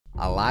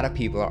A lot of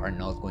people are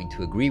not going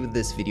to agree with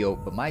this video,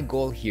 but my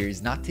goal here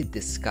is not to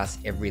discuss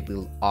every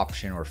little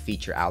option or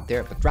feature out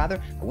there, but rather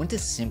I want to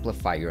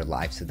simplify your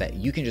life so that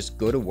you can just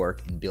go to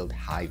work and build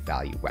high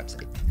value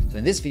websites. So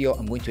in this video,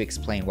 I'm going to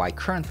explain why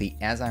currently,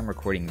 as I'm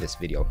recording this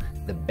video,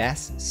 the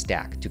best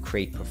stack to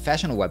create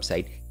professional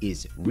website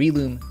is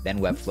Reloom, then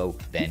Webflow,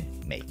 then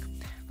Make.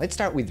 Let's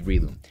start with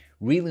Reloom.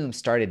 Reloom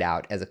started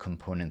out as a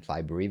component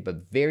library,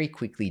 but very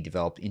quickly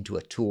developed into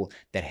a tool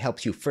that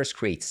helps you first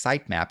create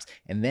sitemaps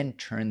and then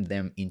turn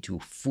them into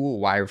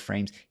full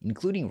wireframes,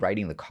 including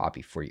writing the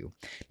copy for you.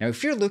 Now,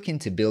 if you're looking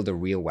to build a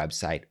real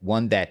website,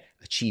 one that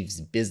achieves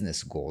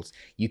business goals,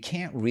 you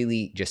can't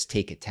really just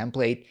take a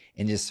template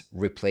and just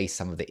replace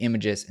some of the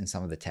images and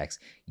some of the text.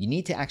 You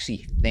need to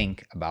actually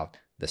think about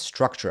the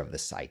structure of the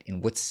site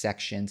and what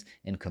sections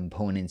and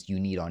components you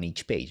need on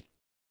each page.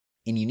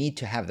 And you need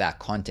to have that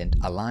content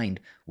aligned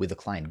with the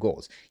client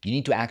goals. You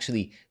need to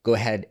actually go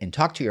ahead and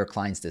talk to your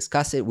clients,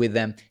 discuss it with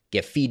them,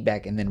 get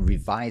feedback, and then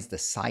revise the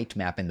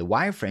sitemap and the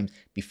wireframes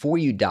before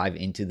you dive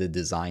into the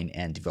design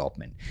and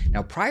development.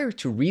 Now, prior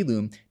to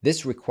Reloom,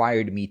 this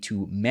required me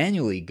to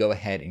manually go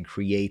ahead and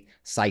create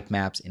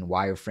sitemaps and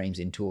wireframes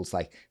in tools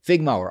like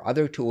Figma or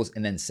other tools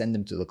and then send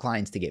them to the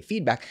clients to get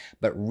feedback.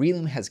 But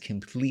Reloom has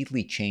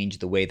completely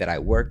changed the way that I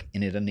work,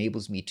 and it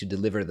enables me to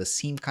deliver the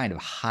same kind of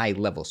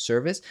high-level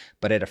service,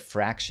 but at a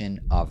fraction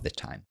of the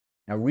time.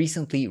 Now,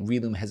 recently,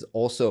 Reloom has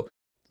also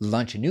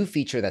launched a new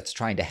feature that's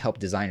trying to help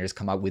designers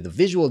come up with a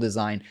visual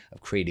design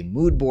of creating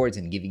mood boards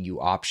and giving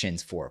you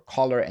options for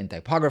color and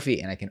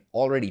typography. And I can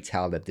already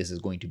tell that this is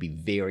going to be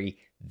very,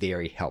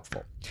 very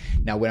helpful.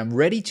 Now, when I'm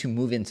ready to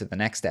move into the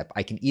next step,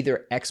 I can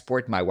either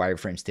export my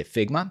wireframes to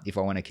Figma if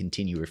I want to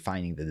continue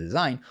refining the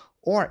design,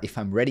 or if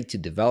I'm ready to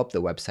develop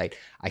the website,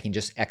 I can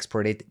just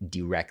export it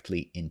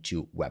directly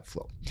into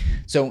Webflow.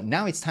 So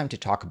now it's time to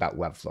talk about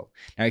Webflow.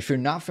 Now, if you're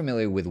not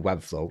familiar with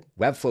Webflow,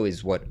 Webflow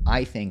is what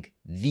I think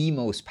the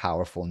most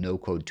powerful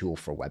no-code tool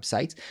for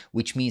websites,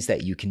 which means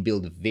that you can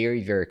build a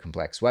very, very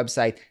complex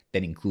website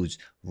that includes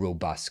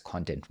robust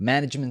content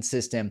management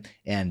system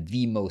and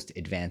the most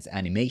advanced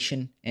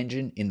animation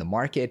engine in the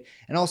market,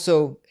 and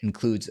also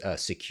includes a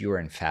secure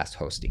and fast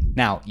hosting.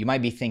 Now, you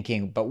might be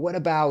thinking, but what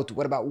about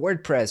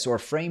WordPress or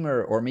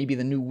Framer or maybe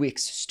the new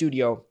Wix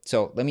Studio?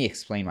 So let me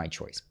explain my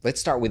choice. Let's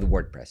start with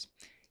WordPress.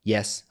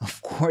 Yes,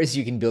 of course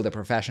you can build a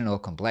professional,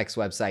 complex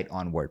website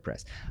on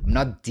WordPress. I'm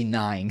not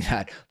denying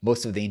that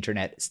most of the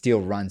internet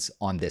still runs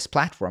on this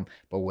platform,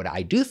 but what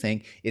I do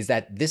think is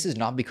that this is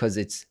not because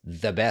it's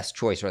the best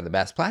choice or the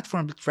best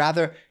platform, but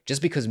rather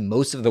just because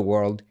most of the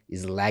world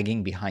is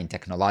lagging behind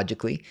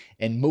technologically,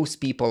 and most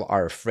people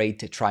are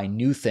afraid to try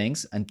new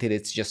things until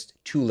it's just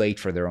too late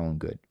for their own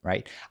good,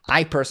 right?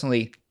 I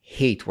personally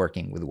hate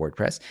working with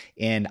WordPress,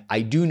 and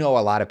I do know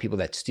a lot of people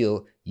that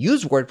still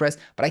use WordPress,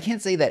 but I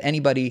can't say that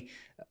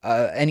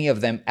any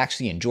of them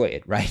actually enjoy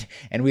it, right?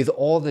 And with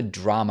all the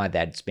drama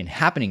that's been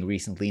happening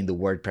recently in the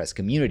WordPress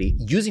community,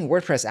 using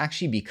WordPress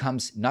actually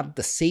becomes not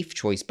the safe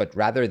choice, but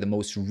rather the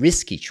most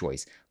risky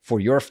choice for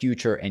your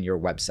future and your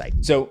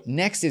website. So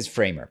next is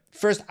Framer.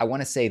 First, I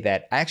want to say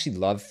that I actually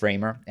love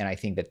Framer, and I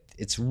think that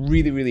it's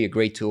really, really a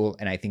great tool.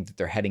 And I think that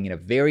they're heading in a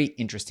very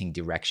interesting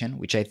direction,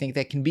 which I think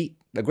that can be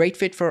a great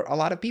fit for a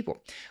lot of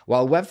people.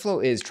 While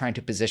Webflow is trying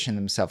to position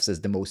themselves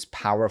as the most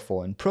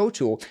powerful and pro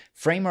tool,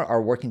 Framer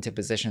are working to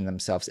position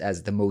themselves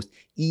as the most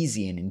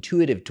easy and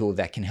intuitive tool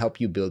that can help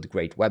you build a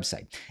great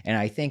website. And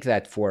I think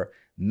that for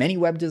many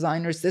web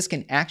designers, this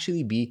can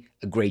actually be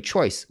a great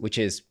choice, which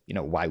is,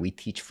 why we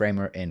teach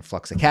Framer in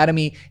Flux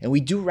Academy. And we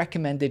do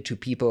recommend it to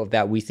people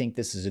that we think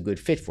this is a good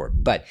fit for.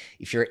 But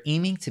if you're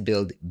aiming to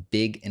build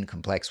big and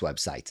complex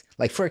websites,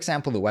 like for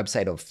example, the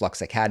website of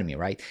Flux Academy,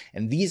 right?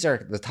 And these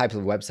are the type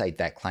of website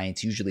that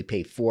clients usually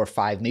pay 4,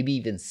 5, maybe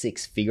even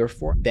 6-figure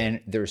for,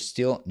 then there's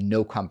still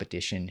no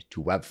competition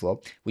to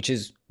Webflow, which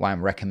is why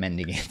I'm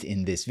recommending it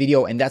in this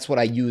video. And that's what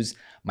I use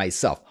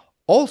myself.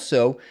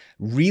 Also,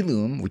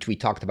 Reloom, which we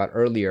talked about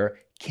earlier,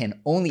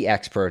 can only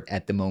export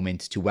at the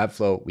moment to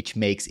Webflow, which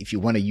makes, if you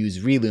want to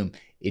use Reloom,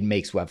 it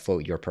makes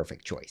Webflow your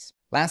perfect choice.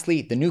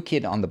 Lastly, the new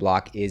kid on the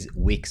block is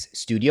Wix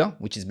Studio,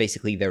 which is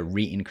basically the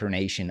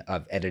reincarnation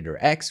of Editor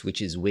X,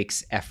 which is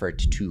Wix's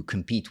effort to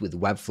compete with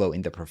Webflow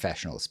in the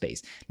professional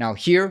space. Now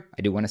here,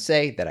 I do want to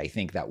say that I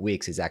think that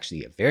Wix is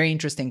actually a very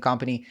interesting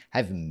company. I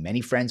have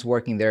many friends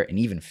working there and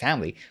even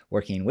family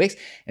working in Wix.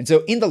 And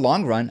so in the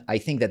long run, I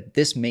think that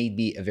this may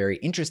be a very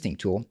interesting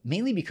tool,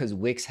 mainly because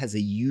Wix has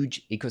a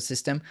huge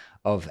ecosystem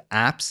of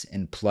apps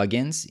and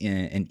plugins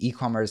and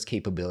e-commerce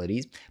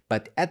capabilities.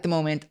 But at the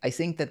moment, I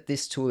think that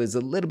this tool is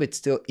a little bit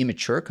still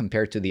immature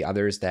compared to the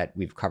others that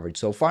we've covered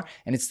so far.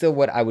 And it's still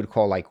what I would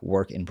call like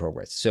work in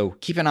progress. So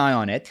keep an eye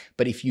on it.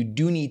 But if you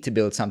do need to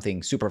build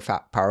something super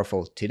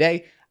powerful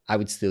today, I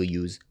would still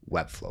use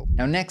Webflow.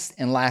 Now, next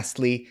and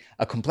lastly,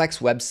 a complex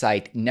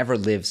website never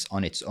lives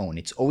on its own.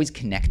 It's always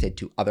connected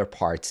to other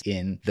parts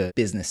in the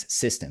business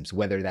systems,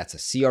 whether that's a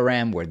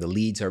CRM where the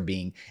leads are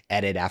being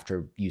added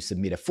after you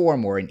submit a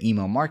form, or an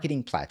email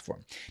marketing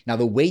platform. Now,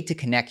 the way to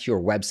connect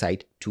your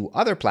website to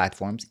other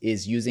platforms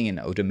is using an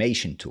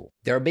automation tool.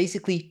 There are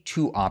basically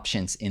two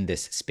options in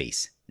this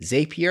space: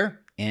 Zapier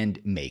and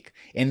Make.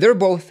 And they're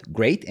both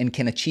great and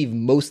can achieve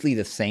mostly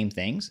the same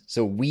things.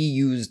 So we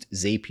used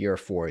Zapier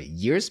for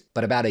years,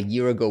 but about a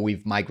year ago,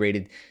 we've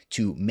migrated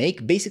to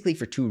Make, basically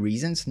for two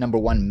reasons. Number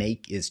one,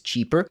 Make is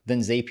cheaper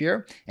than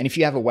Zapier. And if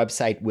you have a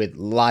website with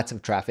lots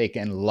of traffic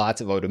and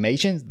lots of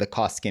automations, the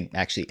costs can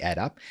actually add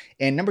up.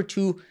 And number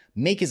two,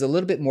 Make is a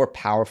little bit more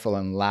powerful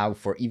and allow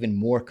for even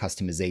more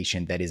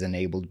customization that is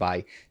enabled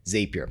by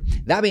Zapier.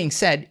 That being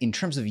said, in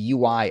terms of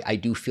UI, I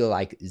do feel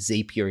like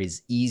Zapier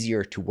is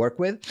easier to work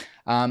with.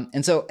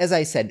 And so, as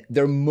I said,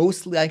 they're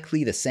most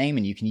likely the same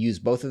and you can use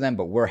both of them,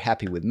 but we're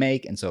happy with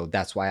Make. And so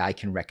that's why I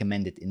can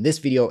recommend it in this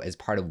video as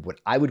part of what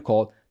I would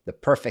call the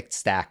perfect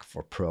stack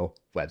for pro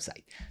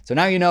website. So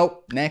now you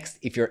know. Next,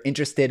 if you're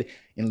interested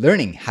in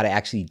learning how to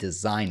actually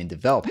design and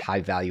develop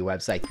high value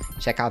websites,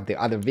 check out the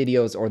other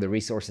videos or the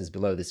resources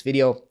below this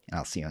video, and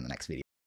I'll see you in the next video.